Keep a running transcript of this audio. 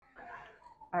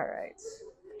All right.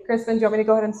 Crispin, do you want me to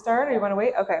go ahead and start, or you want to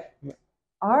wait? Okay.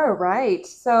 All right.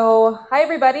 So, hi,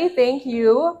 everybody. Thank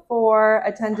you for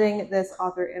attending this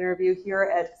author interview here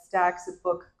at Stacks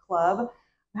Book Club.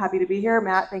 I'm happy to be here.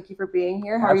 Matt, thank you for being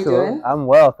here. How are you doing? I'm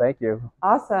well, thank you.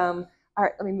 Awesome. All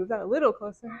right, let me move that a little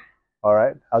closer. All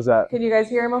right, how's that? Can you guys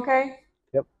hear him okay?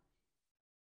 Yep.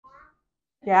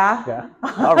 Yeah? Yeah.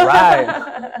 All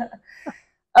right.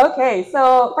 Okay,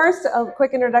 so first, a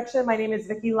quick introduction. My name is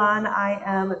Vicky Lan. I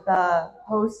am the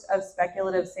host of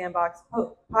Speculative Sandbox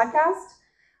podcast.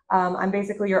 I'm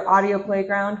basically your audio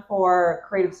playground for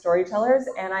creative storytellers,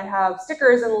 and I have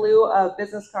stickers in lieu of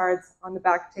business cards on the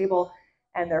back table,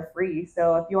 and they're free.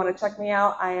 So if you want to check me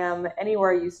out, I am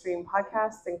anywhere you stream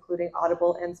podcasts, including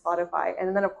Audible and Spotify.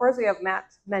 And then, of course, we have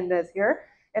Matt Mendez here,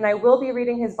 and I will be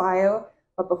reading his bio.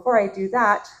 But before I do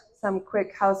that, some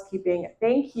quick housekeeping.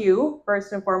 Thank you,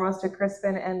 first and foremost, to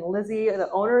Crispin and Lizzie, the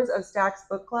owners of Stacks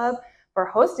Book Club, for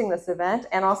hosting this event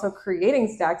and also creating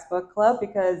Stacks Book Club,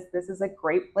 because this is a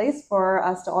great place for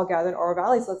us to all gather in Oro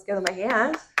Valley. So let's give them a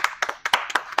hand.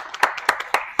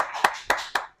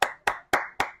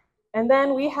 And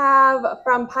then we have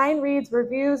from Pine Reads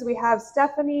Reviews, we have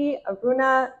Stephanie,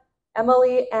 Aruna,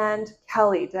 Emily, and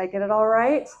Kelly. Did I get it all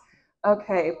right?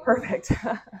 Okay, perfect.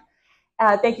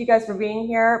 Thank you guys for being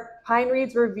here. Pine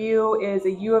Reads Review is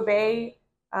a U of A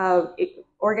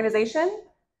organization.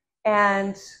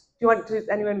 And does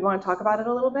anyone want to talk about it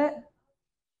a little bit?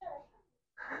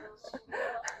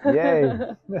 Yay.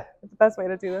 It's the best way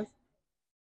to do this.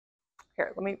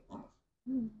 Here, let me.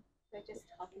 They're just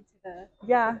talking to the.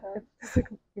 Yeah.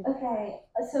 Okay,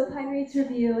 so Pine Reads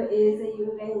Review is a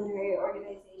U of A literary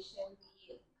organization.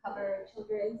 We cover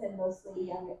children's and mostly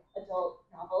young adult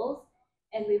novels,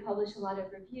 and we publish a lot of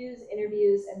reviews,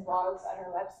 interviews, and blogs on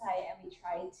our website, and we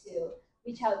try to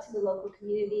reach out to the local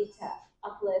community to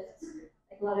uplift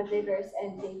like a lot of diverse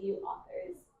and debut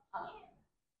authors.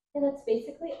 And that's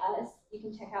basically us. You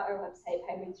can check out our website,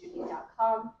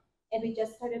 pinereadsreview.com, and we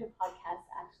just started a podcast,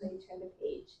 actually, Turn the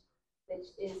Page, which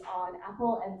is on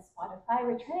Apple and Spotify.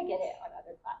 We're trying to get it on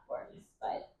other platforms,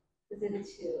 but those are the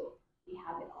two we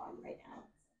have it on right now.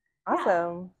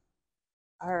 Awesome.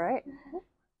 Yeah. All right.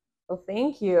 Well,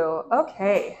 thank you.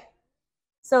 Okay.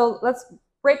 So let's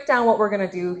break down what we're going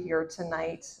to do here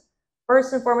tonight.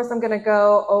 First and foremost, I'm going to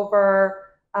go over,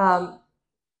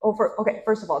 okay,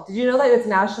 first of all, did you know that it's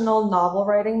National Novel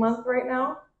Writing Month right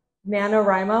now?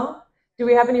 NaNoWriMo. Do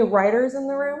we have any writers in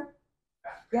the room?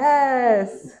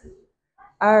 Yes.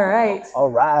 All right. All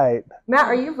right. Matt,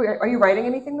 are you writing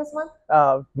anything this month?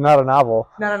 Not a novel.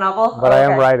 Not a novel? But okay.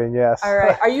 I am writing, yes. All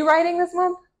right. Are you writing this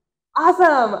month?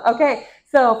 Awesome. Okay.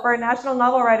 So for National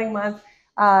Novel Writing Month,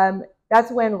 that's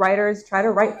when writers try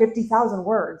to write 50,000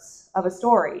 words of a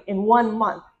story in 1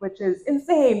 month, which is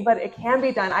insane, but it can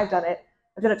be done. I've done it.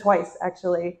 I've done it twice,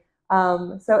 actually.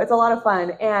 So it's a lot of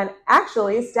fun. And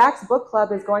actually, Stacks Book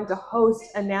Club is going to host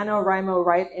a NaNoWriMo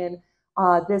write-in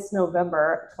this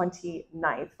November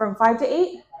 29th from 5 to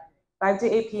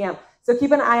 8 p.m. So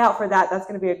keep an eye out for that. That's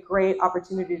going to be a great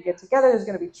opportunity to get together. There's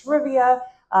going to be trivia,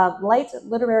 light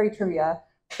literary trivia.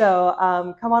 So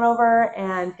come on over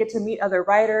and get to meet other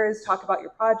writers, talk about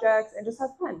your projects, and just have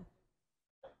fun.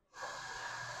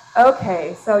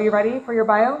 Okay, so you ready for your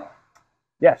bio?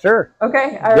 Yeah, sure.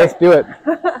 Okay, all right. Let's do it.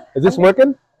 Is this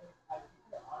working?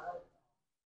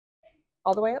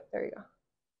 All the way up? There you go.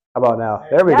 How about now?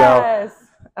 There we go. Yes.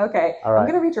 Okay. All right. I'm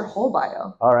going to read your whole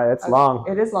bio. All right, it's long.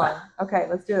 It is long. Okay,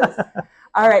 let's do this.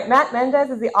 All right, Matt Mendez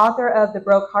is the author of The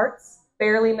Broke Hearts,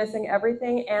 Barely Missing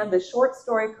Everything, and the short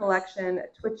story collection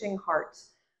Twitching Heart.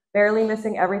 Barely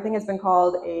Missing Everything has been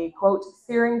called a, quote,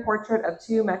 searing portrait of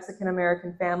two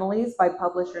Mexican-American families by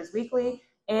Publishers Weekly,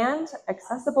 and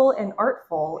accessible and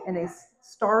artful in a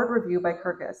starred review by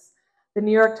Kirkus. The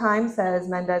New York Times says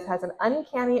Mendez has an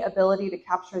uncanny ability to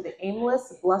capture the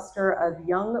aimless bluster of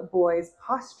young boys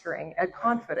posturing at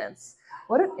confidence.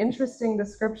 What an interesting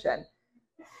description.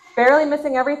 Barely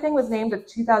Missing Everything was named a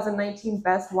 2019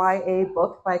 Best YA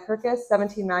Book by Kirkus,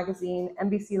 17 Magazine,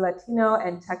 NBC Latino,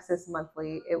 and Texas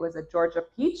Monthly. It was a Georgia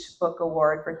Peach Book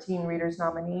Award for Teen Readers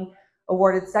nominee,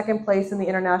 awarded second place in the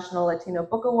International Latino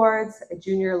Book Awards, a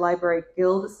Junior Library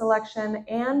Guild selection,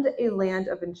 and a Land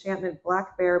of Enchantment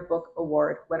Black Bear Book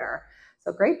Award winner.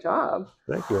 So great job.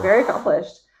 Thank you. Very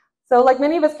accomplished. So like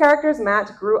many of his characters,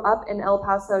 Matt grew up in El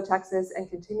Paso, Texas, and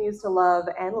continues to love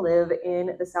and live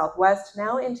in the Southwest,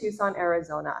 now in Tucson,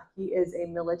 Arizona. He is a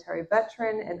military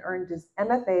veteran and earned his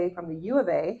MFA from the U of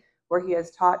A, where he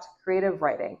has taught creative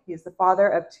writing. He is the father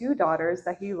of 2 daughters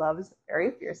that he loves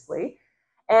very fiercely.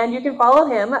 And you can follow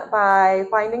him by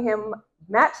finding him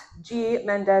Matt G.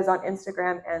 Mendez on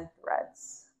Instagram and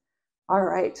Threads. All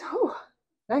right. Whew.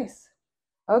 Nice.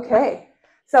 Okay.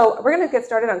 So we're going to get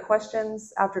started on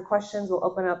questions. After questions, we'll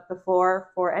open up the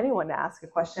floor for anyone to ask a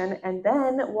question, and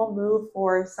then we'll move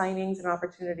for signings and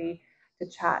opportunity to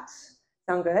chat.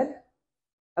 Sound good?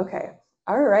 Okay.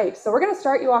 All right. So we're going to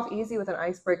start you off easy with an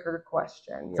icebreaker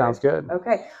question. Sounds good.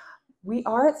 Okay. We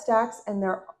are at Stacks, and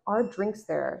there are drinks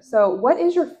there. So what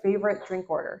is your favorite drink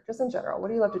order, just in general? What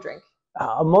do you love to drink?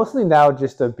 I'm mostly now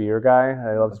just a beer guy.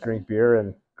 I love to drink beer,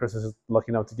 and Chris is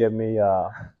lucky enough to give me a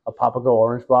Papago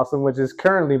Orange Blossom, which is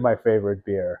currently my favorite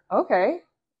beer. Okay.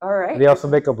 All right. They also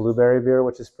make a blueberry beer,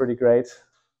 which is pretty great.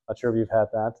 Not sure if you've had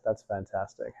that. That's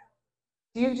fantastic.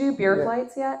 Do you do beer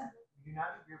flights yet? We do not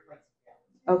do beer flights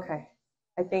yet. Okay.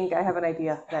 I think I have an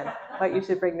idea then, what you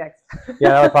should bring next.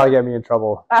 Yeah, that would probably get me in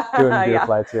trouble doing beer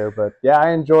flights here. But yeah,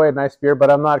 I enjoy a nice beer, but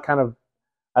I'm not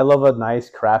I love a nice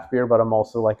craft beer, but I'm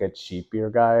also like a cheap beer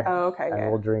guy. Oh, okay. And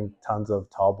we'll drink tons of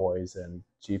tall boys and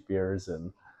cheap beers,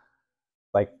 and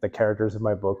like the characters in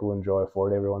my book will enjoy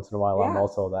Ford every once in a while. Yeah. I'm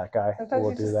also that guy. Sometimes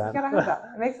we'll do that. You gotta have that.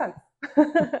 It makes sense.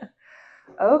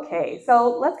 Okay,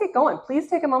 so let's get going. Please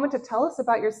take a moment to tell us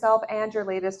about yourself and your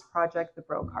latest project, The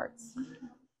Broke Hearts.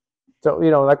 So,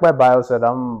 like my bio said,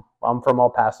 I'm from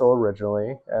El Paso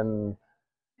originally, and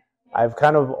I've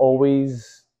kind of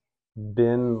always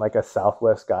been like a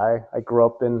Southwest guy. I grew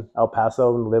up in El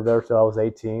Paso and lived there till I was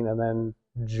 18, and then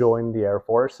joined the Air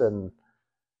Force, and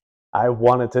I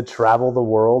wanted to travel the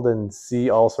world and see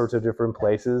all sorts of different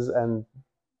places, and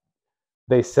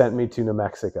they sent me to New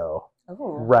Mexico.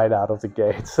 Oh. Right out of the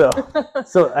gate. So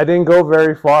I didn't go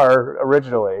very far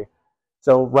originally.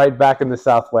 So right back in the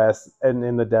Southwest and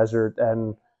in the desert,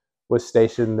 and was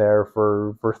stationed there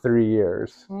for 3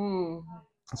 years. Mm.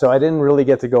 So I didn't really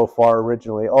get to go far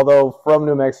originally, although from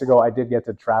New Mexico, I did get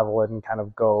to travel and kind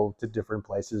of go to different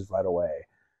places right away.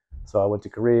 So I went to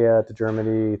Korea, to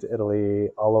Germany, to Italy,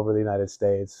 all over the United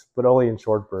States, but only in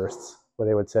short bursts where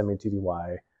they would send me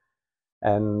TDY.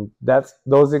 And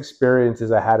those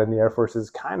experiences I had in the Air Force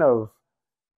is kind of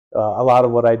a lot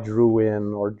of what I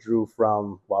drew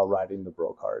from while writing The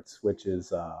Broke Hearts, which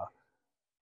is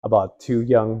about 2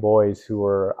 young boys who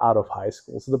were out of high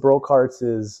school. So The Broke Hearts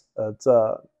is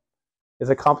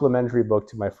a complementary book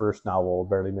to my first novel,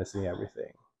 Barely Missing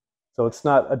Everything. So it's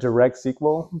not a direct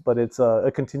sequel, but it's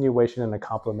a continuation and a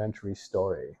complementary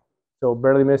story. So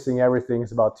Barely Missing Everything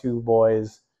is about 2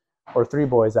 boys, or 3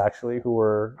 boys actually, who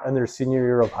were in their senior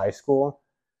year of high school.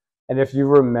 And if you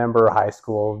remember high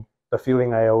school, the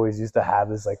feeling I always used to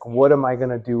have is like, what am I going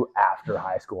to do after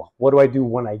high school? What do I do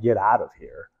when I get out of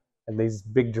here? And these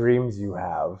big dreams you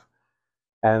have.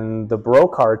 And The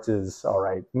Broke Hearts is, all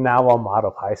right, now I'm out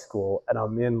of high school and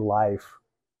I'm in life.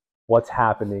 What's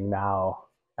happening now?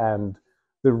 And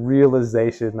the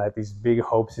realization that these big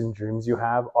hopes and dreams you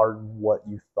have aren't what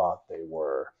you thought they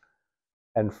were.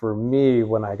 And for me,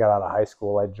 when I got out of high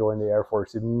school, I joined the Air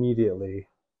Force immediately,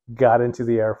 got into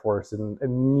the Air Force, and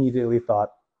immediately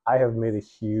thought, I have made a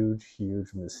huge,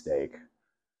 huge mistake.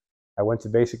 I went to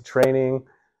basic training.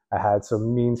 I had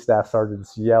some mean staff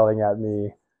sergeants yelling at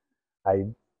me. I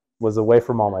was away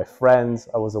from all my friends.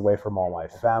 I was away from all my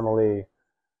family.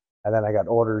 And then I got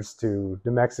orders to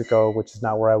New Mexico, which is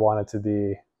not where I wanted to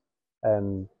be.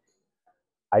 And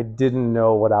I didn't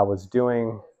know what I was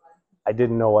doing. I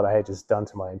didn't know what I had just done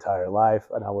to my entire life.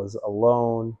 And I was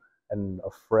alone and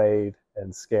afraid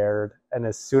and scared. And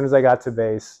as soon as I got to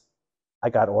base, I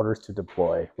got orders to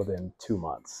deploy within 2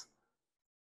 months.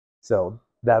 So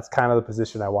that's kind of the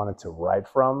position I wanted to write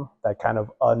from, that kind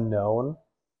of unknown.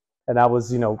 And I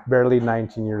was, barely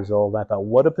 19 years old. I thought,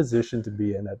 what a position to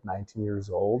be in at 19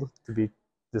 years old, to be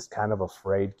this kind of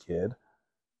afraid kid.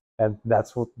 And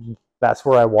that's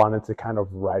where I wanted to kind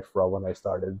of write from when I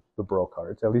started The Broke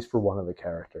Hearts, at least for one of the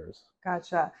characters.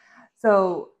 Gotcha.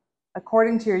 So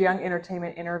according to your Young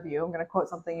Entertainment interview, I'm going to quote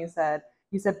something you said.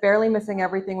 You said, Barely Missing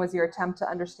Everything was your attempt to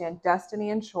understand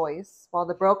destiny and choice, while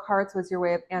The Broke Hearts was your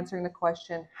way of answering the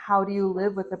question, how do you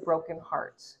live with a broken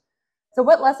heart? So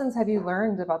what lessons have you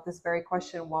learned about this very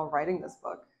question while writing this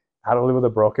book? How to live with a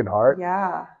broken heart?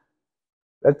 Yeah.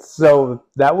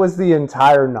 That was the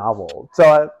entire novel.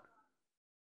 So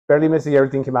Barely Missing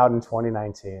Everything came out in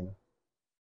 2019.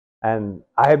 And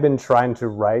I had been trying to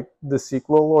write the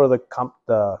sequel or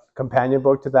the companion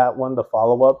book to that one, the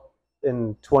follow-up,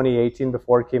 in 2018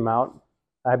 before it came out.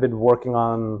 I've been working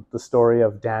on the story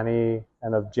of Danny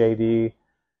and of JD,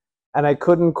 and I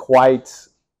couldn't quite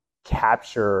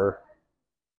capture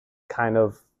kind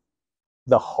of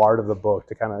the heart of the book,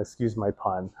 to kind of excuse my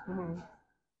pun. Mm-hmm.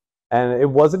 And it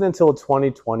wasn't until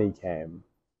 2020 came,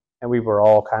 and we were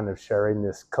all kind of sharing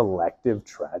this collective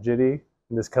tragedy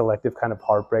and this collective kind of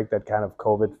heartbreak that kind of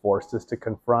COVID forced us to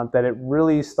confront, that it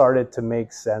really started to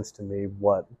make sense to me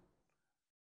what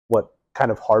kind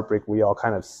of heartbreak we all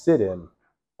kind of sit in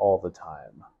all the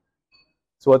time.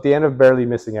 So at the end of Barely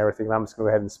Missing Everything, I'm just going to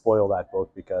go ahead and spoil that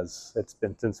book because it's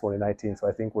been since 2019, so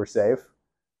I think we're safe.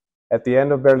 At the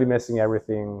end of Barely Missing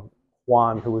Everything,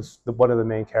 Juan, who was one of the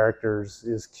main characters,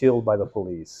 is killed by the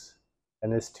police.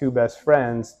 And his two best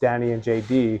friends, Danny and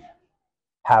JD,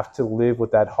 have to live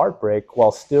with that heartbreak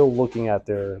while still looking at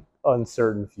their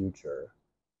uncertain future.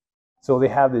 So they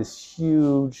have this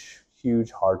huge,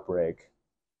 huge heartbreak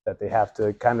that they have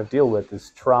to kind of deal with,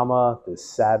 this trauma, this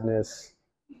sadness,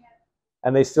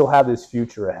 and they still have this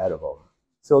future ahead of them.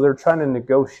 So they're trying to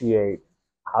negotiate,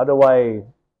 how do I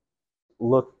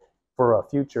look for a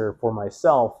future for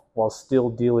myself while still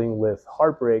dealing with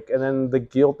heartbreak, and then the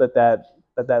guilt that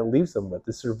leaves them with,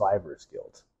 the survivor's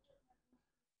guilt.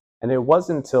 And it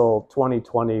wasn't until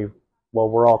 2020, while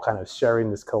we're all kind of sharing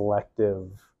this collective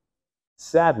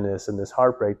sadness and this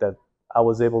heartbreak, that I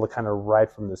was able to kind of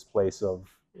write from this place of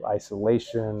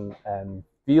isolation and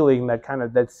feeling that kind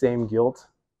of that same guilt,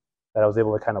 that I was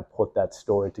able to kind of put that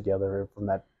story together from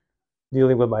that,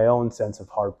 dealing with my own sense of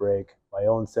heartbreak, my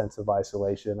own sense of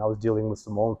isolation. I was dealing with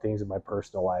some own things in my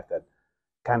personal life that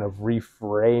kind of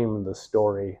reframed the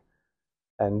story,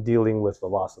 and dealing with the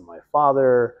loss of my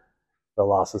father, the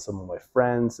loss of some of my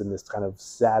friends, and this kind of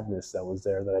sadness that was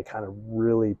there, that I kind of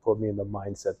really put me in the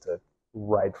mindset to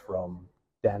write from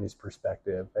Danny's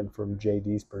perspective and from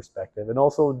JD's perspective, and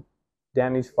also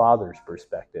Danny's father's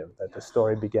perspective, that the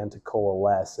story began to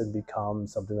coalesce and become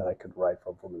something that I could write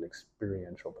from an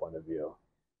experiential point of view.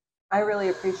 I really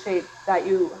appreciate that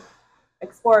you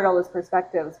explored all those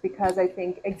perspectives, because I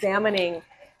think examining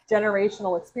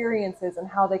generational experiences and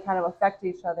how they kind of affect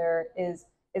each other is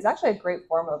actually a great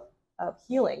form of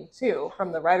healing too,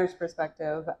 from the writer's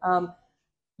perspective.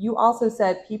 You also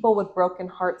said people with broken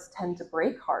hearts tend to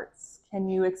break hearts. Can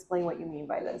you explain what you mean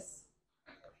by this?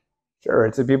 Sure,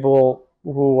 it's the people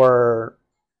who are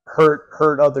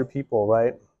hurt other people,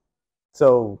 right?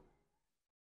 So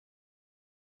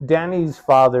Danny's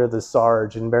father, the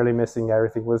Sarge, in Barely Missing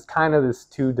Everything, was kind of this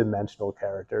two-dimensional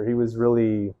character. He was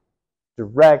really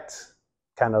direct,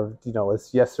 kind of,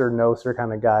 it's yes or no sir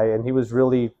kind of guy, and he was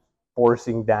really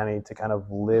forcing Danny to kind of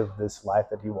live this life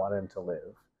that he wanted him to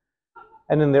live.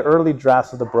 And in the early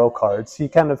drafts of the Broke Hearts, he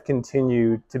kind of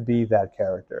continued to be that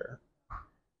character.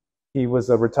 He was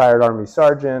a retired Army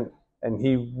sergeant, and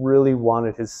he really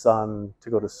wanted his son to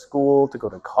go to school, to go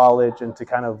to college, and to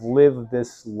kind of live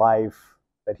this life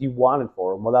that he wanted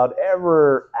for him, without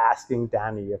ever asking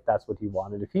Danny if that's what he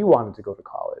wanted, if he wanted to go to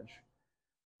college.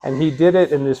 And he did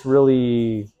it in this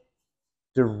really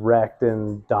direct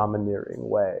and domineering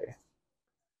way.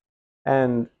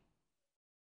 And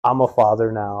I'm a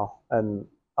father now, and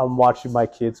I'm watching my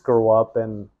kids grow up,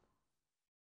 and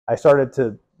I started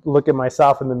to look at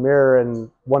myself in the mirror, and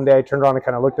one day I turned around and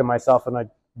kind of looked at myself, and I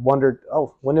wondered,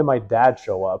 oh, when did my dad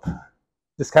show up?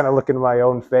 Just kind of looking at my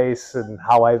own face and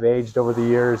how I've aged over the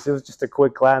years. It was just a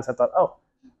quick glance. I thought, oh,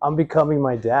 I'm becoming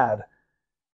my dad.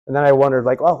 And then I wondered,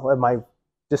 like, oh, am I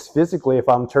just physically, if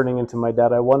I'm turning into my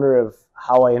dad, I wonder if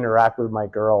how I interact with my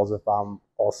girls, if I'm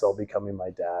also becoming my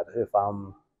dad, if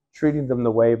I'm treating them the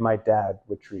way my dad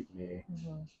would treat me.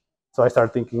 Mm-hmm. So I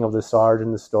started thinking of the Sarge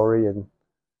in the story and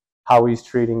how he's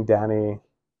treating Danny.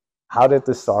 How did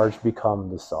the Sarge become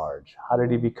the Sarge? How did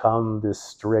he become this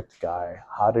strict guy?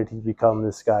 How did he become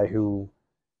this guy who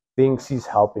thinks he's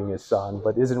helping his son,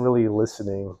 but isn't really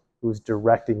listening, who's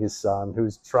directing his son,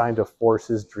 who's trying to force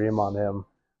his dream on him?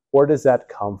 Where does that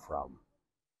come from?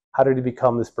 How did he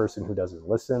become this person who doesn't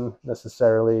listen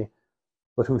necessarily,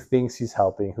 but who thinks he's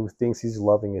helping, who thinks he's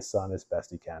loving his son as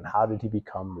best he can? How did he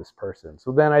become this person?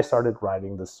 So then I started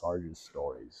writing the Sarge's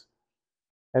stories.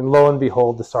 And lo and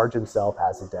behold, the Sarge himself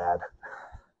has a dad.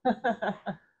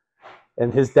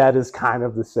 And his dad is kind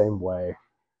of the same way.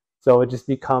 So it just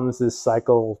becomes this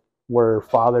cycle where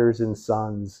fathers and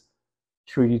sons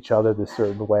treat each other this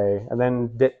certain way. And then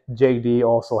JD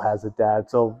also has a dad.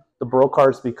 So the Broke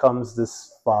Hearts becomes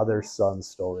this father-son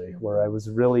story, where I was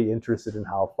really interested in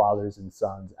how fathers and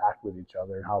sons act with each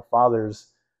other, and how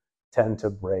fathers tend to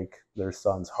break their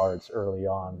sons' hearts early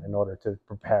on in order to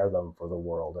prepare them for the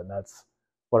world. And that's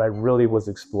what I really was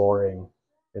exploring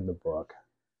in the book.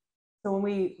 So when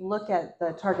we look at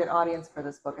the target audience for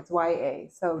this book, it's YA,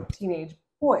 so teenage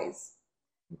boys.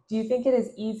 Do you think it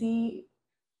is easy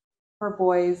for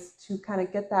boys to kind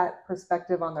of get that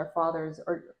perspective on their fathers,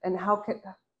 and how can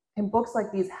books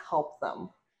like these help them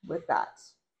with that?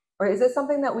 Or is it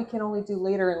something that we can only do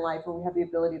later in life when we have the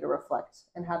ability to reflect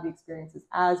and have the experiences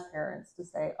as parents to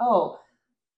say, oh,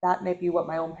 that may be what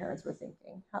my own parents were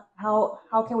thinking. How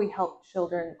can we help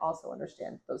children also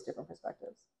understand those different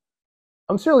perspectives?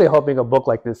 I'm certainly hoping a book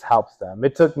like this helps them.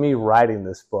 It took me writing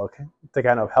this book to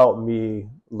kind of help me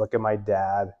look at my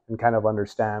dad and kind of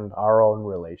understand our own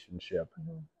relationship.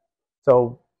 Mm-hmm.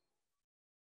 So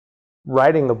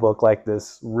writing a book like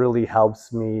this really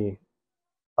helps me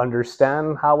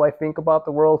understand how I think about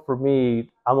the world. For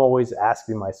me, I'm always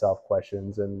asking myself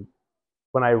questions, and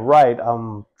when I write,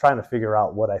 I'm trying to figure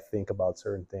out what I think about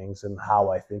certain things and how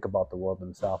I think about the world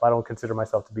themselves. I don't consider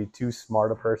myself to be too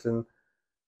smart a person.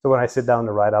 So when I sit down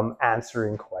to write, I'm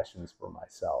answering questions for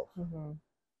myself. Mm-hmm.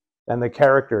 And the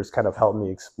characters kind of help me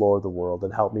explore the world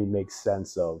and help me make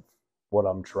sense of what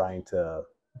I'm trying to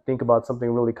think about,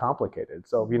 something really complicated.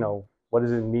 So, what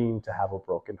does it mean to have a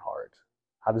broken heart?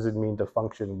 How does it mean to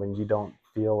function when you don't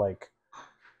feel like,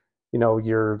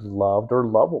 you're loved or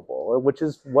lovable, which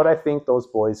is what I think those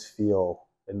boys feel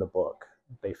in the book.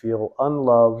 They feel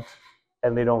unloved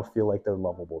and they don't feel like they're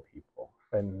lovable people.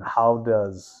 And how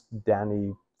does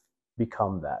Danny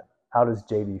become that? How does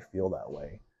JD feel that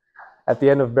way? At the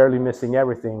end of Barely Missing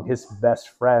Everything, his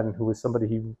best friend, who was somebody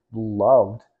he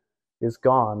loved, is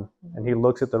gone. And he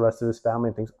looks at the rest of his family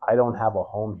and thinks, I don't have a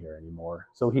home here anymore.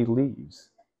 So he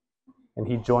leaves. And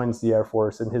he joins the Air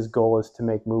Force, and his goal is to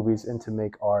make movies and to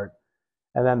make art.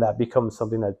 And then that becomes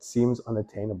something that seems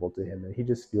unattainable to him, and he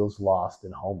just feels lost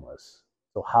and homeless.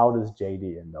 So how does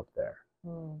JD end up there?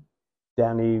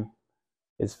 Danny,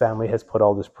 his family has put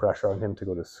all this pressure on him to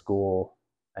go to school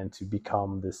and to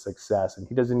become this success, and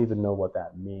he doesn't even know what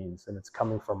that means. And it's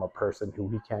coming from a person who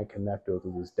he can't connect with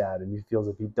his dad, and he feels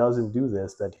if he doesn't do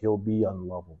this, that he'll be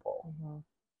unlovable. Mm-hmm.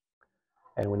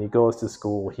 And when he goes to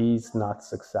school, he's not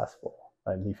successful,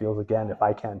 and he feels, again, if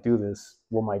I can't do this,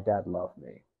 will my dad love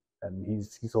me? And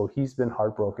he's been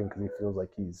heartbroken because he feels like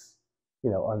he's,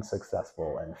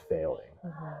 unsuccessful and failing.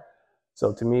 Mm-hmm.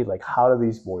 So to me, like, how do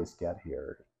these boys get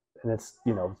here? And it's,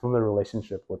 from their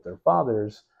relationship with their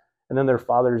fathers, and then their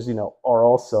fathers, are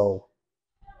also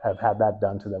have had that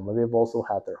done to them, where they've also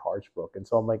had their hearts broken.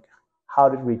 So I'm like, how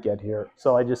did we get here?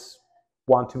 So I just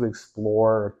want to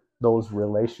explore those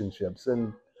relationships,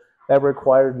 and that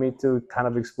required me to kind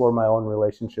of explore my own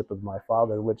relationship with my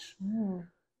father, which,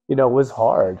 was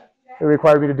hard. It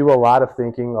required me to do a lot of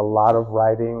thinking, a lot of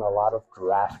writing, a lot of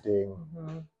drafting,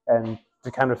 and to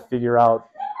kind of figure out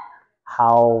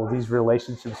how these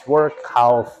relationships work,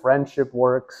 how friendship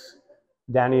works.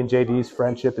 Danny and JD's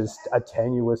friendship is a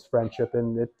tenuous friendship,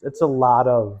 and it's a lot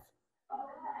of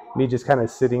me just kind of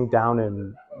sitting down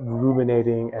and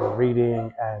ruminating and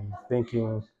reading and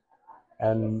thinking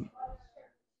and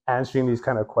answering these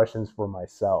kind of questions for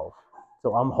myself.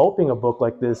 So I'm hoping a book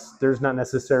like this, there's not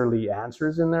necessarily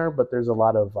answers in there, but there's a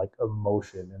lot of like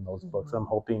emotion in those books. I'm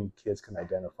hoping kids can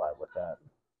identify with that.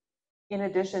 In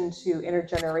addition to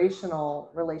intergenerational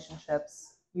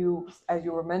relationships, as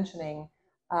you were mentioning,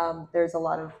 there's a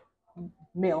lot of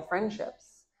male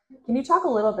friendships. Can you talk a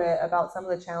little bit about some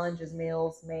of the challenges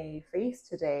males may face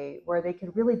today where they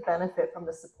could really benefit from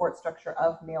the support structure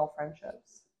of male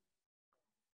friendships?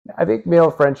 I think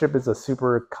male friendship is a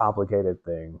super complicated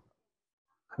thing.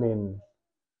 I mean,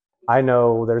 I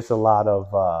know there's a lot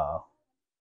of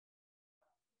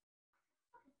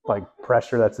like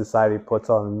pressure that society puts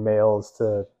on males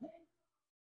to,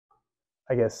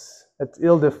 I guess it's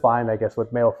ill-defined, I guess,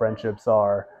 what male friendships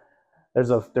are. There's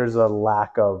a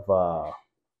lack of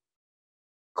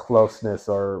closeness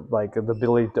or like the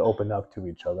ability to open up to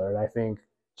each other. And I think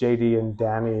JD and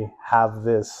Danny have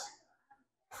this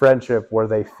friendship where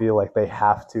they feel like they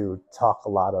have to talk a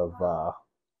lot of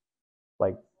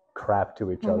like crap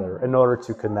to each other in order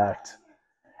to connect.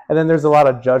 And then there's a lot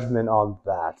of judgment on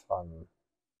that, on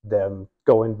them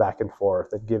going back and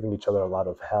forth and giving each other a lot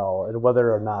of hell, and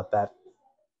whether or not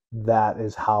that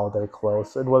is how they're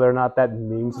close, and whether or not that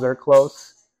means they're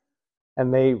close.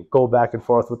 And they go back and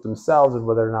forth with themselves and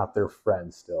whether or not they're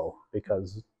friends still,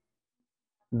 because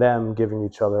them giving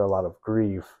each other a lot of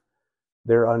grief,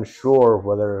 they're unsure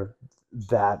whether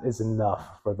that is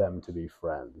enough for them to be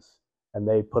friends. And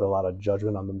they put a lot of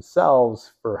judgment on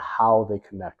themselves for how they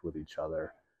connect with each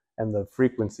other and the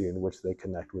frequency in which they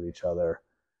connect with each other.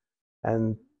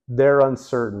 And they're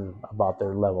uncertain about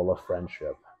their level of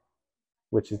friendship,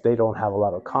 which is they don't have a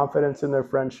lot of confidence in their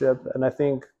friendship. And I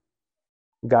think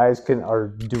guys are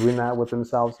doing that with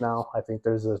themselves now. I think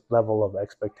there's a level of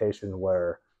expectation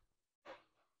where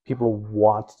people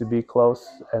want to be close,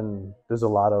 and there's a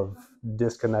lot of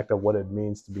disconnect of what it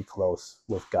means to be close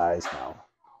with guys now.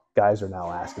 Guys are now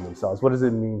asking themselves, what does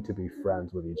it mean to be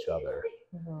friends with each other?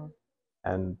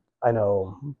 And I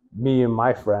know me and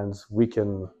my friends, we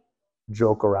can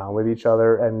joke around with each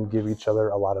other and give each other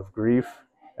a lot of grief,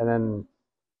 and then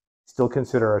still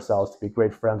consider ourselves to be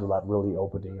great friends without really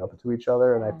opening up to each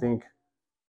other. And I think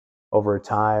over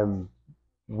time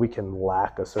we can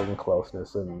lack a certain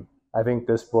closeness, and I think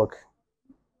this book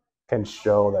can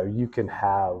show that you can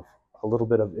have a little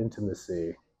bit of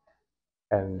intimacy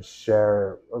and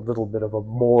share a little bit of a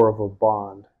more of a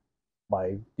bond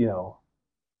by, you know,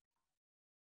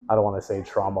 I don't want to say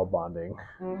trauma bonding,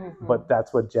 but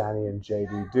that's what Janny and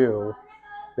JD do.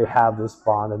 They have this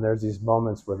bond, and there's these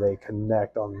moments where they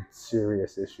connect on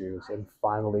serious issues and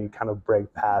finally kind of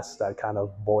break past that kind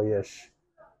of boyish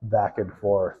back and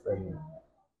forth and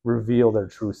reveal their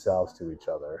true selves to each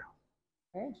other.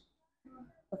 Okay.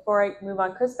 Before I move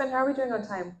on, Crispin, how are we doing on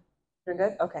time? Doing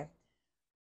good? Okay.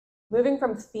 Moving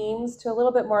from themes to a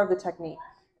little bit more of the technique.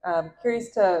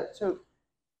 Curious to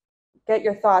get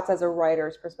your thoughts as a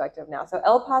writer's perspective now. So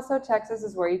El Paso, Texas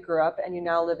is where you grew up, and you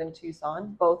now live in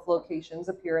Tucson. Both locations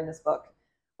appear in this book.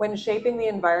 When shaping the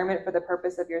environment for the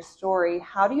purpose of your story,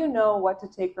 how do you know what to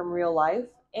take from real life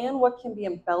and what can be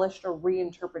embellished or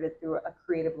reinterpreted through a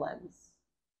creative lens?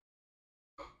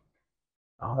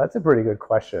 Oh, that's a pretty good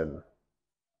question.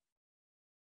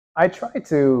 I try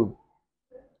to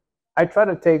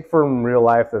take from real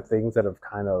life the things that have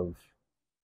kind of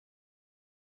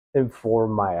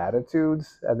informed my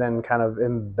attitudes and then kind of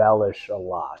embellish a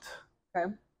lot.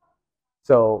 Okay.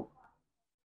 So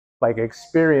like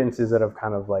experiences that have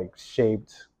kind of like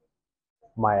shaped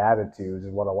my attitudes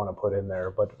is what I want to put in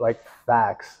there. But like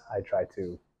facts, I try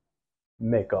to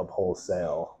make up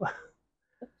wholesale.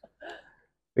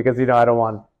 Because, you know, I don't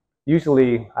want,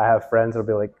 usually I have friends that'll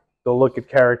be like, they'll look at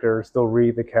characters, they'll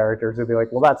read the characters, and be like,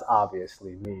 well, that's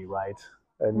obviously me, right?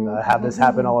 And have this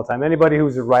happen all the time. Anybody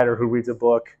who's a writer who reads a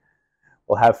book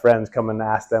will have friends come and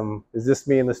ask them, is this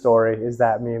me in the story? Is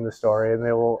that me in the story? And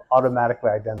they will automatically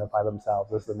identify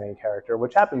themselves as the main character,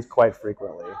 which happens quite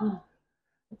frequently.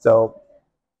 So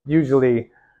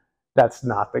usually that's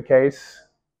not the case.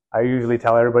 I usually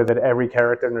tell everybody that every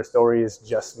character in their story is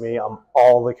just me. I'm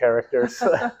all the characters.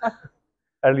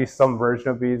 At least some version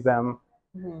of me is them,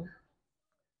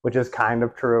 which is kind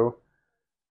of true.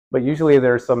 But usually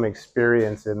there's some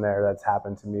experience in there that's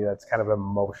happened to me that's kind of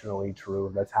emotionally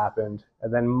true that's happened.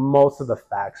 And then most of the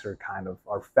facts are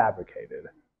fabricated.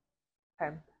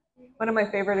 Okay. One of my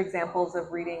favorite examples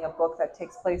of reading a book that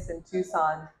takes place in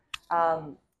Tucson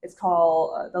is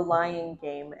called The Lying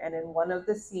Game. And in one of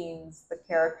the scenes, the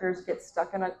characters get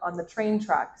stuck on the train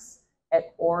tracks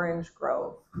at Orange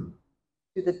Grove.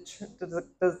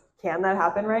 Can that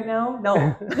happen right now?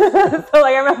 No. So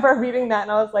like I remember reading that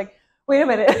and I was like, wait a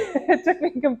minute, it took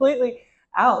me completely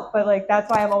out. But like that's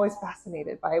why I'm always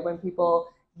fascinated by when people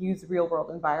use real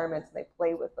world environments and they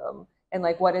play with them. And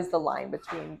like what is the line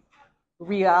between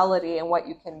reality and what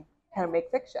you can kind of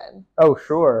make fiction? Oh,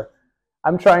 sure.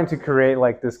 I'm trying to create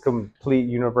like this complete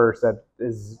universe that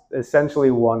is essentially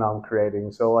one I'm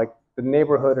creating. So like the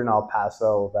neighborhood in El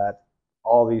Paso that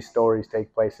all these stories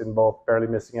take place in, both Barely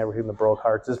Missing Everything and The Broke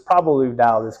Hearts, is probably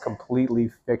now this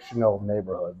completely fictional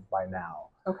neighborhood by now.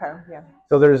 Okay, yeah.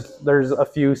 So there's a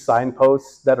few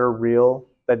signposts that are real,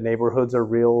 that neighborhoods are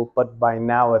real, but by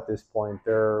now at this point,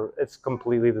 it's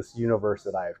completely this universe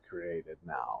that I've created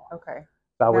now. Okay.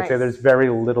 So I would say there's very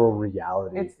little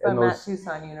reality. It's the Matt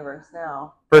Tucson universe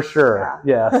now. For sure,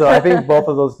 yeah. So I think both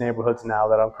of those neighborhoods now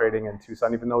that I'm creating in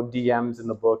Tucson, even though DM's in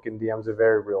the book and DM's a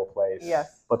very real place.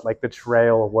 Yes. But like the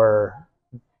trail where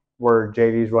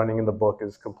JD's running in the book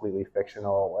is completely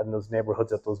fictional, and those neighborhoods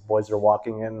that those boys are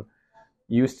walking in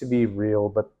used to be real,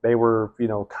 but they were, you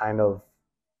know, kind of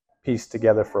pieced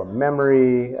together from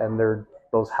memory, and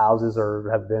those houses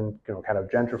have been, you know, kind of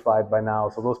gentrified by now.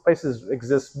 So those places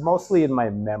exist mostly in my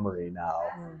memory now,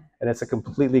 and it's a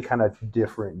completely kind of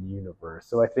different universe.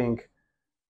 So I think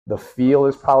the feel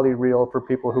is probably real for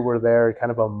people who were there.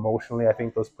 Kind of emotionally, I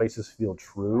think those places feel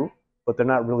true, but they're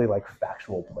not really like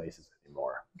factual places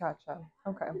anymore. Gotcha.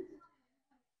 Okay.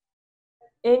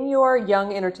 In your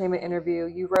Young Entertainment interview,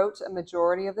 you wrote a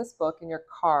majority of this book in your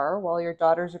car while your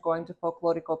daughters are going to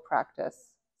folklorical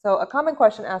practice. So a common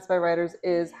question asked by writers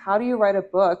is, how do you write a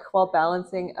book while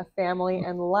balancing a family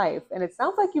and life? And it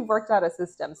sounds like you've worked out a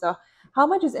system. So how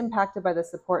much is impacted by the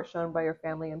support shown by your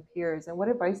family and peers? And what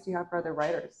advice do you have for other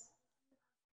writers?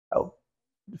 Oh,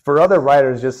 for other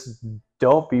writers, just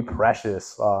don't be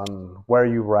precious on where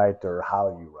you write or how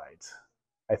you write.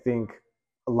 I think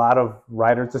a lot of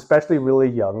writers, especially really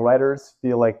young writers,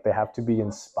 feel like they have to be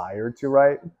inspired to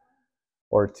write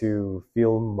or to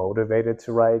feel motivated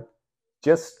to write.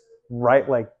 Just write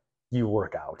like you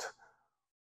work out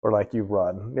or like you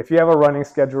run. If you have a running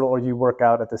schedule or you work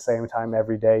out at the same time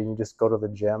every day, you just go to the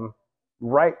gym,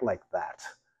 write like that.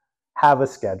 Have a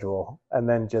schedule and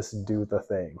then just do the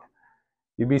thing.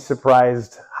 You'd be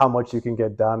surprised how much you can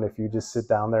get done if you just sit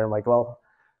down there and like, well,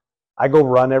 I go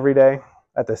run every day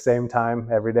at the same time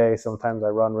every day. Sometimes I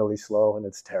run really slow and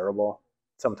it's terrible.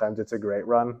 Sometimes it's a great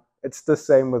run. It's the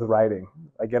same with writing.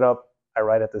 I get up, I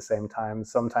write at the same time.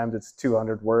 Sometimes it's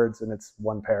 200 words and it's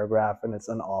one paragraph and it's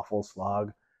an awful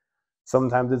slog.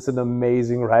 Sometimes it's an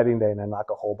amazing writing day and I knock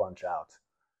a whole bunch out.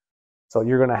 So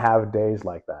you're going to have days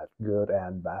like that, good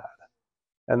and bad.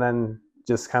 And then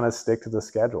just kind of stick to the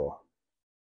schedule.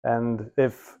 And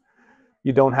if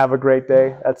you don't have a great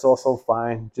day, that's also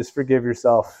fine. Just forgive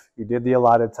yourself. You did the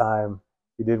allotted time.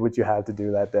 You did what you had to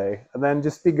do that day. And then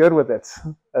just be good with it.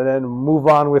 And then move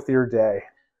on with your day.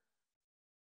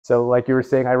 So like you were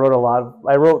saying, I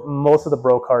wrote most of the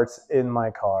Broke Hearts in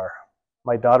my car.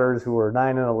 My daughters, who were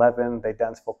 9 and 11, they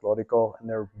dance folklorico, and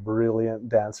they're brilliant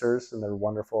dancers, and they're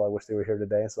wonderful. I wish they were here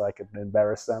today so I could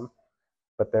embarrass them.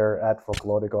 But they're at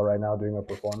folklorico right now doing a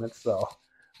performance, so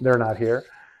they're not here.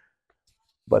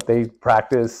 But they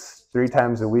practice 3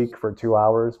 times a week for 2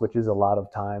 hours, which is a lot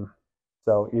of time.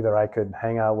 So either I could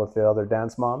hang out with the other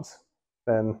dance moms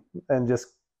and just,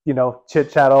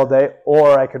 chit chat all day,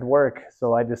 or I could work.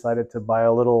 So I decided to buy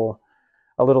a little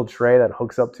tray that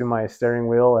hooks up to my steering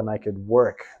wheel and I could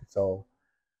work. So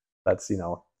that's,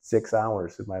 6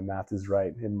 hours, if my math is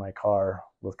right, in my car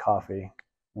with coffee,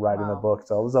 writing a book.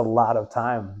 So it was a lot of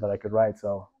time that I could write.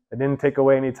 So it didn't take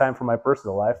away any time from my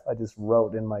personal life. I just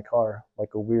wrote in my car like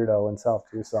a weirdo in South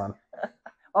Tucson.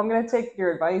 I'm going to take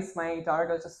your advice. My daughter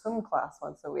goes to swim class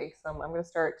once a week, so I'm going to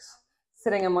start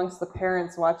sitting amongst the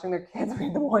parents watching their kids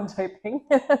read the one typing.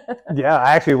 Yeah,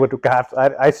 I actually would have.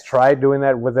 I tried doing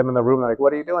that with them in the room. They're like,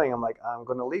 "What are you doing?" I'm like, "I'm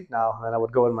going to leave now," and then I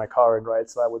would go in my car and write,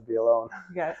 so I would be alone.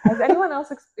 Yeah. Has anyone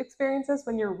else experienced this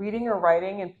when you're reading or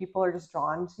writing and people are just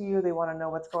drawn to you? They want to know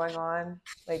what's going on,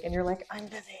 and you're like, "I'm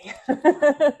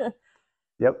busy."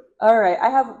 Yep. All right. I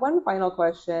have one final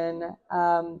question.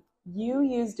 You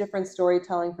use different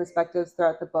storytelling perspectives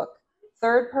throughout the book.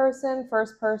 Third person,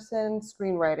 first person,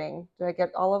 screenwriting. Did I get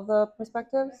all of the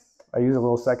perspectives? I use a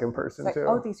little second person too.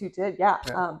 Oh, these you did, yeah.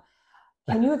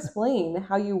 Can you explain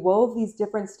how you wove these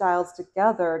different styles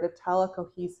together to tell a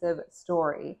cohesive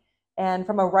story? And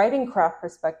from a writing craft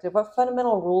perspective, what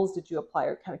fundamental rules did you apply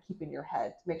or kind of keep in your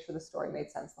head to make sure the story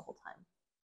made sense the whole time?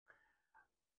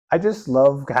 I just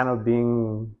love kind of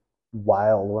being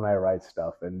wild when I write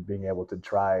stuff and being able to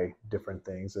try different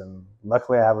things. And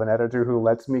luckily, I have an editor who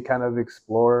lets me kind of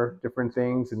explore different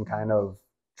things and kind of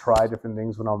try different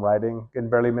things when I'm writing.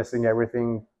 And Barely Missing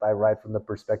Everything, I write from the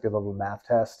perspective of a math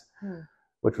test,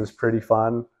 which was pretty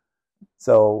fun.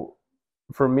 So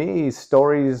for me,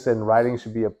 stories and writing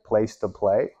should be a place to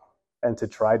play and to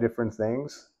try different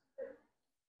things.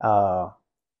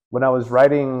 When I was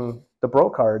writing the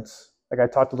Broke Hearts, like I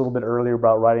talked a little bit earlier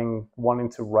about wanting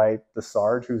to write the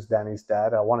Sarge, who's Danny's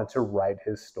dad. I wanted to write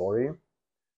his story.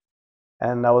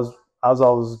 And as I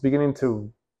was beginning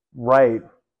to write,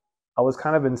 I was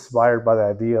kind of inspired by the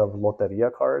idea of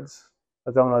loteria cards.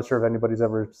 I'm not sure if anybody's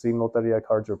ever seen loteria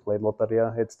cards or played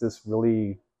loteria. It's this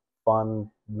really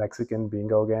fun Mexican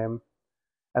bingo game.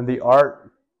 And the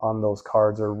art on those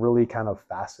cards are really kind of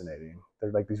fascinating.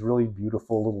 They're like these really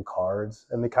beautiful little cards,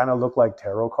 and they kind of look like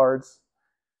tarot cards,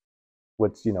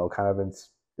 which kind of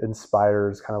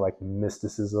inspires kind of like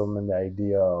mysticism and the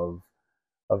idea of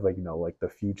like like the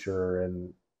future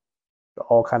and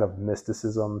all kind of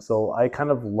mysticism. So I kind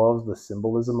of love the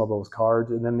symbolism of those cards,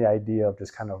 and then the idea of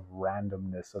just kind of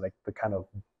randomness, so like the kind of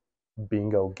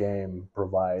bingo game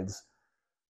provides.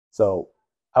 So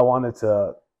I wanted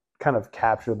to kind of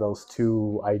capture those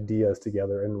two ideas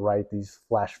together and write these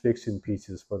flash fiction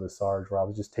pieces for the Sarge, where I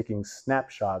was just taking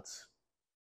snapshots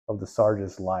of the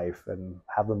Sarge's life and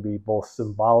have them be both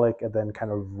symbolic and then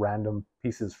kind of random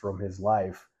pieces from his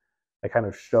life that kind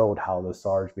of showed how the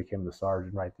Sarge became the Sarge,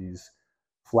 and write these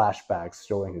flashbacks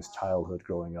showing his childhood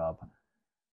growing up.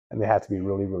 And they had to be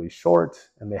really, really short,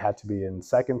 and they had to be in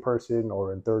second person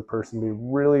or in third person, be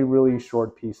really, really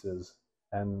short pieces.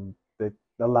 And it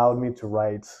allowed me to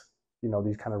write,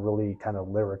 these kind of really kind of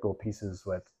lyrical pieces,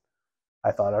 with,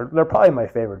 I thought, they're probably my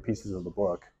favorite pieces of the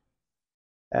book.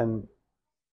 And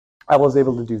I was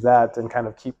able to do that and kind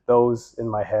of keep those in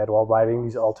my head while writing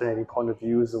these alternating point of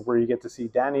views, of where you get to see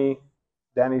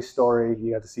Danny's story,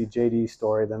 you get to see JD's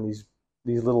story, then these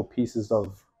little pieces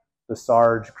of the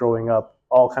Sarge growing up,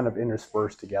 all kind of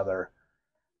interspersed together.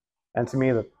 And to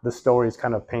me, the stories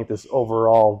kind of paint this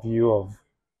overall view of,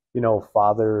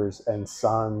 fathers and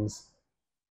sons,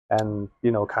 and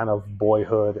kind of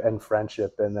boyhood and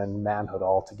friendship, and then manhood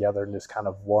all together in this kind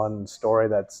of one story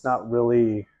that's not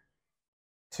really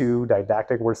too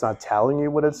didactic where it's not telling you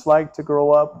what it's like to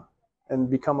grow up and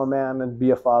become a man and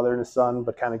be a father and a son,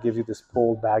 but kind of gives you this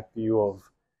pulled back view of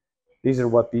these are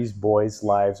what these boys'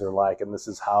 lives are like, and this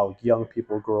is how young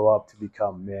people grow up to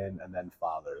become men and then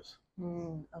fathers.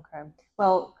 Okay.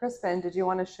 Well, Crispin, did you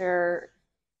want to share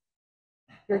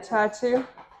your tattoo?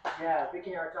 Yeah,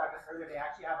 Vicky and I were talking earlier. They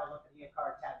actually have a look at the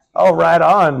card tattoo. Oh, right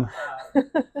on.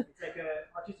 It's like an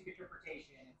artistic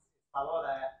interpretation. It's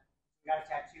Paloda. We got it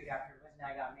tattooed after Liz and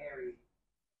I got married.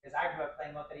 Because I grew up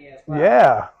playing loteria as well.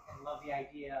 Yeah. And love the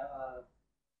idea of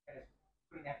kind of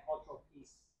putting that cultural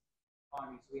piece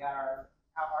on me. So we had our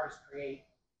artists create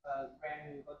a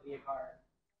brand new loteria card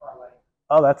for our wedding.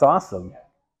 Oh, that's awesome. Yeah.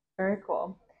 Very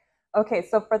cool. Okay,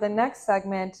 so for the next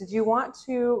segment, did you want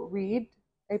to read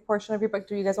a portion of your book?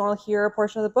 Do you guys want to hear a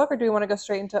portion of the book, or do we want to go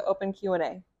straight into open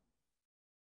Q&A?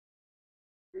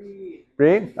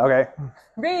 Read? Okay.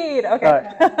 Read. Okay.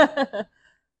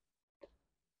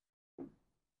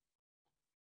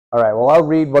 All right, well, I'll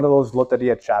read one of those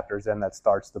Loteria chapters and that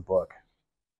starts the book.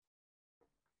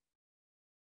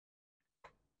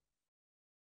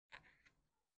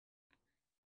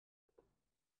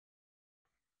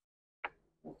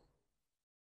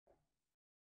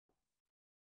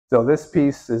 So this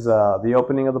piece is the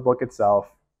opening of the book itself.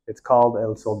 It's called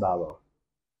El Soldado.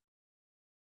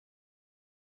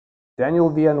 Daniel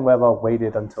Villanueva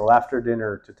waited until after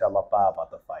dinner to tell Papa about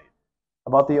the fight,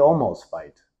 about the almost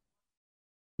fight.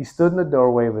 He stood in the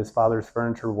doorway of his father's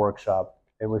furniture workshop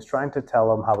and was trying to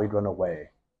tell him how he'd run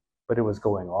away, but it was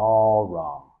going all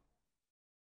wrong.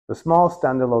 The small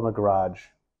standalone garage,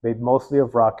 made mostly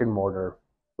of rock and mortar,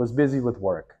 was busy with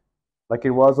work, like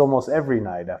it was almost every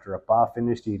night after Pa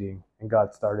finished eating and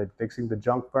got started fixing the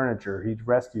junk furniture he'd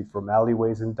rescued from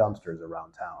alleyways and dumpsters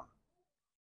around town.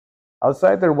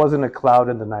 Outside there wasn't a cloud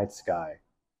in the night sky.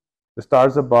 The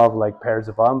stars above like pairs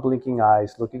of unblinking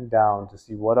eyes looking down to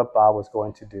see what Abba was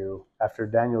going to do after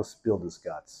Daniel spilled his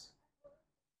guts.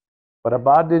 But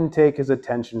Abba didn't take his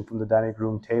attention from the dining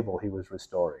room table he was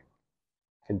restoring,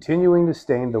 continuing to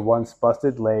stain the once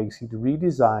busted legs he'd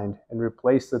redesigned and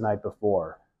replaced the night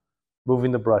before,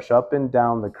 moving the brush up and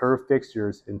down the curved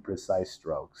fixtures in precise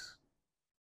strokes.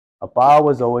 Abba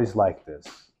was always like this,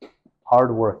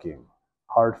 hard-working,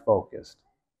 hard-focused,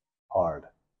 hard.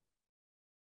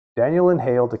 Daniel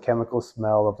inhaled the chemical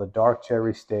smell of the dark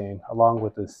cherry stain along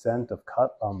with the scent of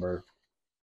cut lumber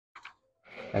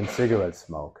and cigarette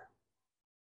smoke.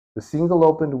 The single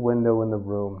opened window in the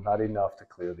room not enough to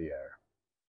clear the air.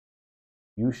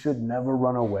 You should never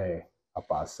run away,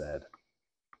 Abba said.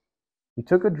 He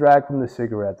took a drag from the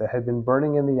cigarette that had been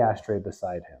burning in the ashtray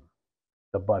beside him,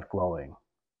 the butt glowing.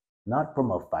 Not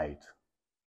from a fight.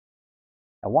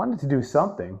 I wanted to do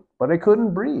something, but I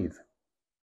couldn't breathe.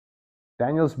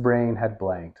 Daniel's brain had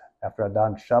blanked after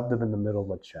Adan shoved him in the middle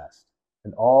of the chest,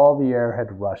 and all the air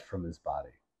had rushed from his body.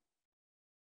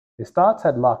 His thoughts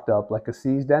had locked up like a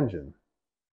seized engine.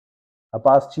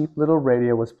 Abba's cheap little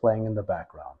radio was playing in the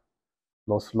background.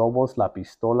 Los Lobos, La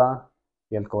Pistola,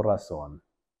 y El Corazón,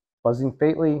 buzzing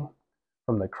faintly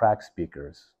from the cracked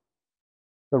speakers.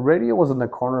 The radio was in the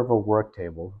corner of a work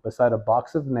table beside a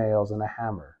box of nails and a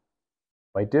hammer,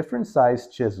 by different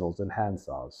sized chisels and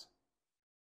handsaws.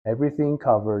 Everything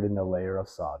covered in a layer of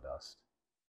sawdust.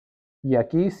 Y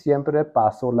aquí siempre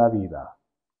paso la vida,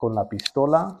 con la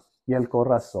pistola y el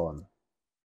corazón.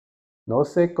 No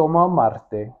sé cómo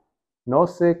amarte, no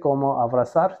sé cómo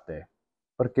abrazarte,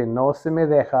 porque no se me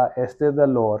deja este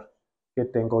dolor que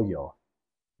tengo yo.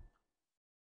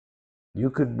 You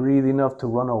could breathe enough to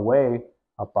run away,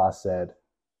 Appa said,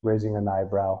 raising an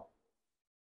eyebrow.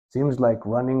 Seems like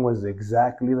running was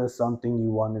exactly the something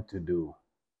you wanted to do.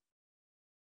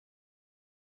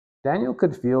 Daniel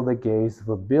could feel the gaze of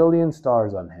a billion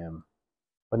stars on him,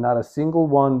 but not a single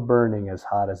one burning as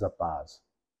hot as Appa's,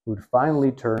 who'd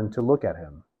finally turned to look at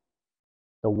him.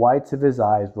 The whites of his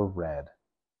eyes were red,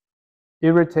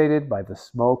 irritated by the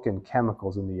smoke and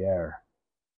chemicals in the air.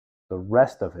 The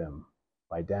rest of him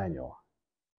by Daniel.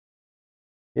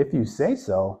 If you say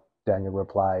so, Daniel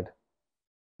replied,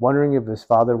 wondering if his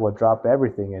father would drop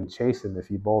everything and chase him if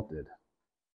he bolted.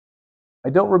 I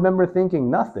don't remember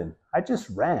thinking nothing. I just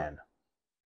ran.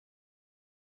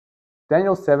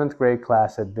 Daniel's 7th grade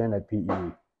class had been at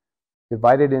PE,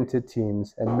 divided into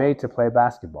teams and made to play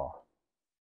basketball.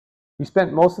 He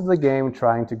spent most of the game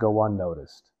trying to go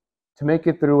unnoticed, to make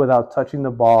it through without touching the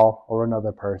ball or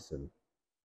another person.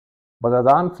 But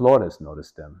Adan Flores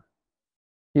noticed him.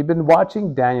 He'd been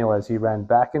watching Daniel as he ran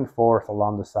back and forth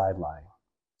along the sideline,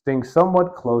 staying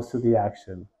somewhat close to the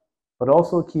action, but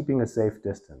also keeping a safe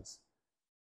distance,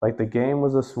 like the game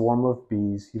was a swarm of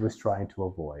bees he was trying to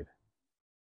avoid.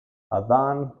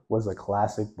 Adhan was a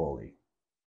classic bully.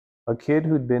 A kid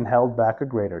who'd been held back a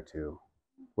grade or two,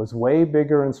 was way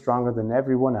bigger and stronger than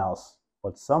everyone else,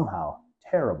 but somehow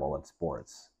terrible at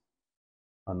sports.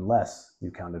 Unless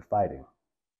you counted fighting.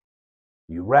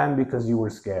 You ran because you were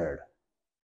scared,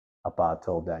 Appa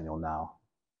told Daniel now.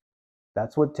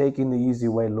 That's what taking the easy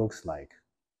way looks like.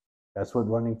 That's what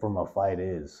running from a fight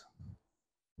is.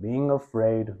 Being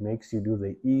afraid makes you do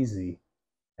the easy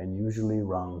and usually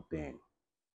wrong thing.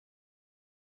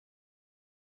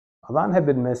 Adhan had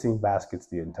been missing baskets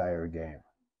the entire game.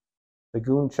 The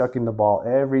goon chucking the ball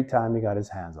every time he got his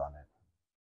hands on it.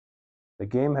 The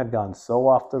game had gone so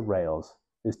off the rails,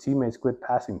 his teammates quit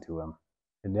passing to him,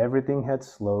 and everything had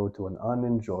slowed to an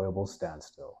unenjoyable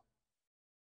standstill.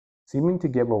 Seeming to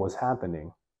get what was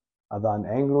happening,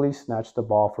 Adhan angrily snatched the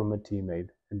ball from a teammate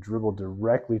and dribbled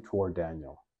directly toward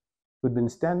Daniel, who'd been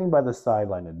standing by the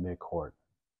sideline at mid-court.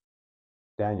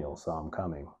 Daniel saw him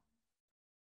coming.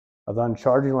 Adhan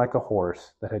charging like a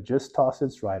horse that had just tossed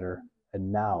its rider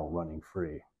and now running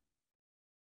free.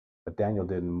 But Daniel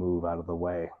didn't move out of the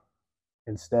way.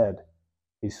 Instead,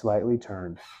 he slightly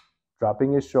turned,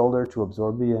 dropping his shoulder to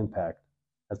absorb the impact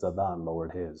as Adhan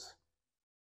lowered his.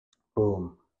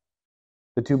 Boom.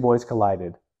 The two boys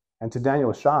collided, and to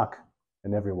Daniel's shock,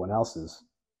 and everyone else's,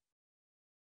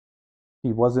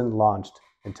 he wasn't launched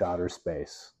into outer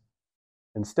space.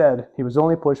 Instead, he was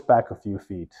only pushed back a few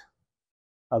feet.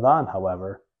 Adhan,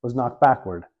 however, was knocked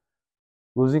backward,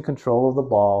 losing control of the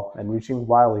ball and reaching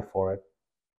wildly for it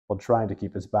while trying to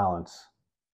keep his balance.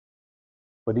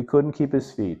 But he couldn't keep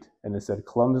his feet and instead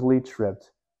clumsily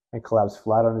tripped and collapsed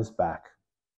flat on his back,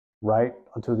 right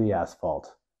onto the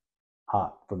asphalt,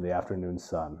 hot from the afternoon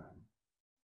sun.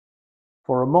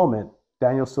 For a moment,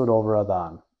 Daniel stood over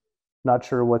Adhan, not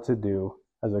sure what to do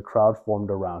as a crowd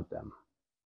formed around them.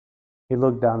 He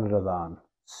looked down at Adhan.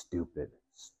 Stupid,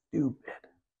 stupid.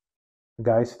 The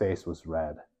guy's face was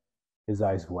red, his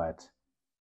eyes wet.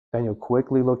 Daniel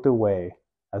quickly looked away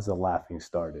as the laughing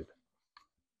started.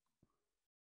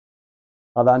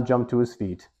 Adhan jumped to his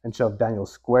feet and shoved Daniel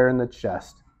square in the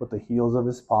chest with the heels of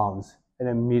his palms and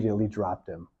immediately dropped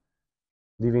him,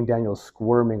 leaving Daniel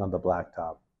squirming on the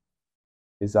blacktop.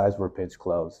 His eyes were pitch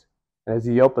closed, and as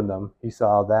he opened them, he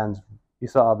saw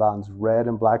Adhan's red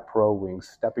and black pro wings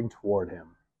stepping toward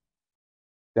him.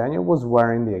 Daniel was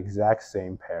wearing the exact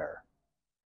same pair.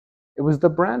 It was the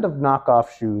brand of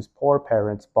knockoff shoes poor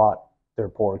parents bought their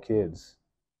poor kids,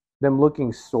 them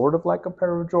looking sort of like a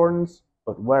pair of Jordans,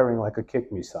 but wearing like a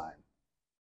kick me sign.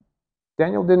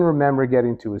 Daniel didn't remember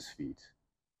getting to his feet,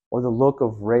 or the look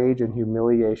of rage and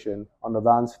humiliation on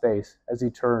Adhan's face as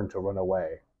he turned to run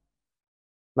away.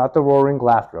 Not the roaring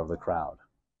laughter of the crowd.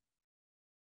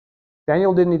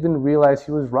 Daniel didn't even realize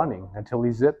he was running until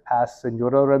he zipped past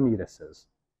Senora Ramirez's,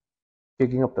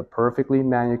 kicking up the perfectly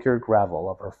manicured gravel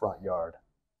of her front yard.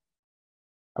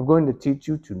 I'm going to teach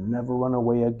you to never run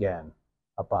away again,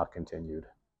 Appa continued.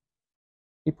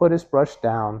 He put his brush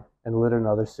down and lit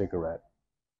another cigarette.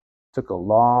 Took a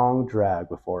long drag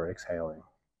before exhaling.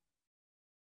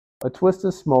 A twist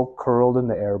of smoke curled in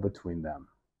the air between them.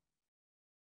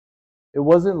 Appa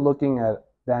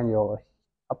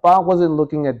wasn't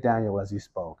looking at Daniel as he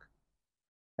spoke,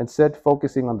 instead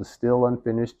focusing on the still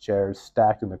unfinished chairs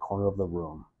stacked in the corner of the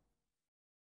room.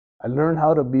 I learned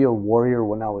how to be a warrior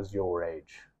when I was your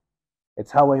age.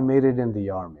 It's how I made it in the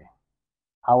army.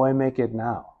 How I make it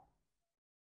now.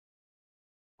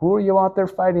 Who are you out there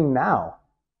fighting now?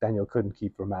 Daniel couldn't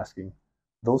keep from asking.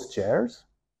 Those chairs?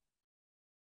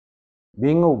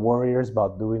 Being a warrior is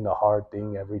about doing the hard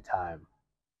thing every time,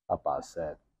 Appa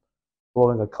said,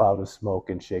 blowing a cloud of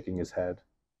smoke and shaking his head.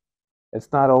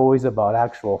 It's not always about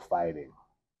actual fighting.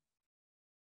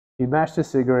 He mashed his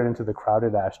cigarette into the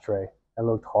crowded ashtray and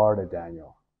looked hard at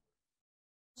Daniel.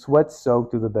 Sweat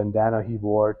soaked through the bandana he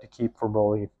wore to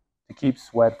keep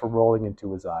sweat from rolling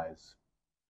into his eyes.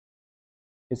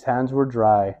 His hands were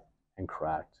dry and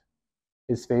cracked.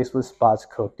 His face was spots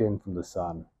cooked in from the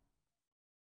sun.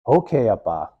 Okay,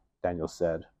 Appa, Daniel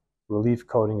said, relief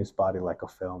coating his body like a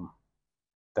film.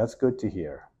 That's good to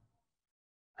hear.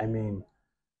 I mean,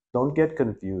 don't get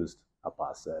confused,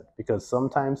 Appa said, because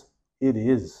sometimes it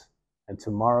is, and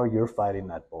tomorrow you're fighting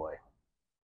that boy.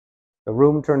 The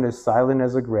room turned as silent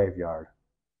as a graveyard,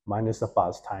 minus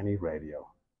Appa's tiny radio.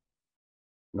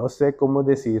 No sé cómo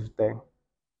decirte,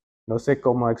 no sé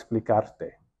cómo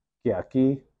explicarte, que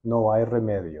aquí no hay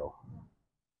remedio.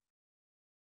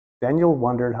 Daniel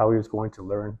wondered how he was going to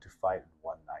learn to fight in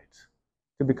one night,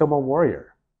 to become a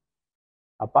warrior.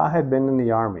 Appa had been in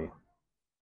the army,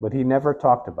 but he never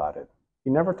talked about it.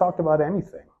 He never talked about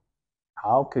anything.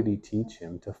 How could he teach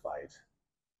him to fight?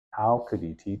 How could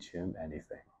you teach him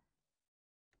anything?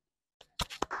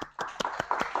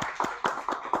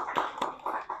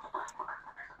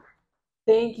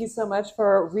 Thank you so much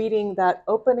for reading that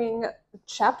opening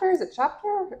chapter. Is it chapter?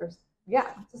 Or, yeah,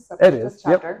 it's a It is,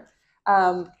 chapter.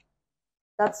 Yep.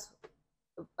 That's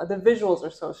the visuals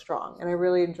are so strong, and I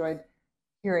really enjoyed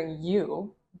hearing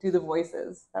you do the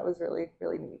voices. That was really,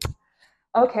 really neat.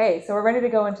 Okay, so we're ready to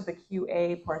go into the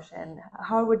QA portion.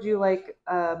 How would you like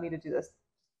me to do this?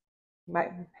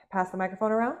 Pass the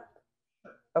microphone around?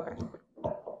 Okay.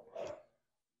 All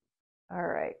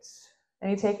right.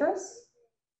 Any takers?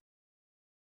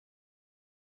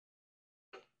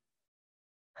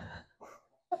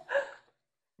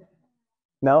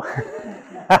 No?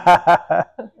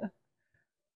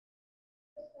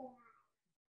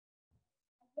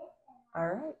 All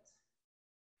right.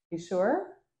 You sure?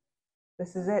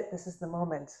 This is it. This is the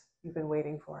moment you've been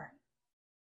waiting for.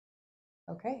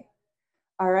 Okay.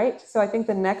 All right. So I think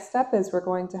the next step is we're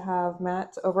going to have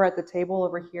Matt over at the table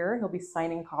over here. He'll be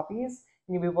signing copies,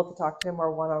 and you'll be able to talk to him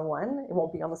more one-on-one. It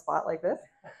won't be on the spot like this.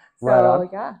 So Right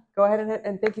yeah, go ahead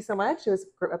and thank you so much. It was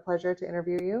a pleasure to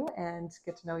interview you and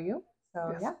get to know you. So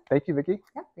Yes. yeah. Thank you, Vicki.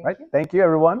 Yeah. Thank you,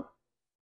 everyone.